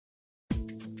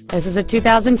This is a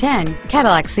 2010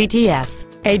 Cadillac CTS,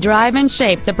 a drive and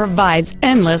shape that provides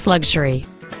endless luxury.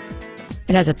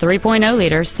 It has a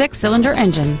 3.0-liter six-cylinder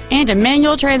engine and a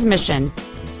manual transmission.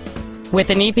 With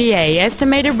an EPA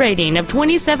estimated rating of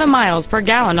 27 miles per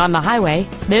gallon on the highway,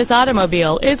 this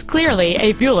automobile is clearly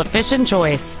a fuel-efficient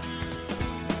choice.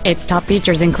 Its top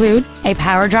features include a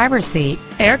power driver's seat,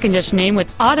 air conditioning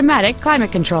with automatic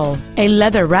climate control, a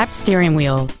leather-wrapped steering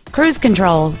wheel, cruise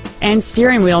control, and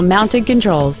steering wheel mounted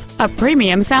controls, a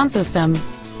premium sound system,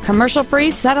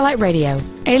 commercial-free satellite radio,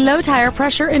 a low tire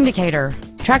pressure indicator,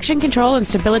 traction control and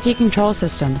stability control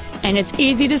systems, and it's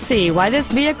easy to see why this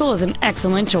vehicle is an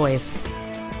excellent choice.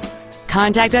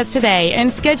 Contact us today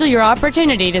and schedule your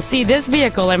opportunity to see this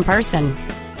vehicle in person.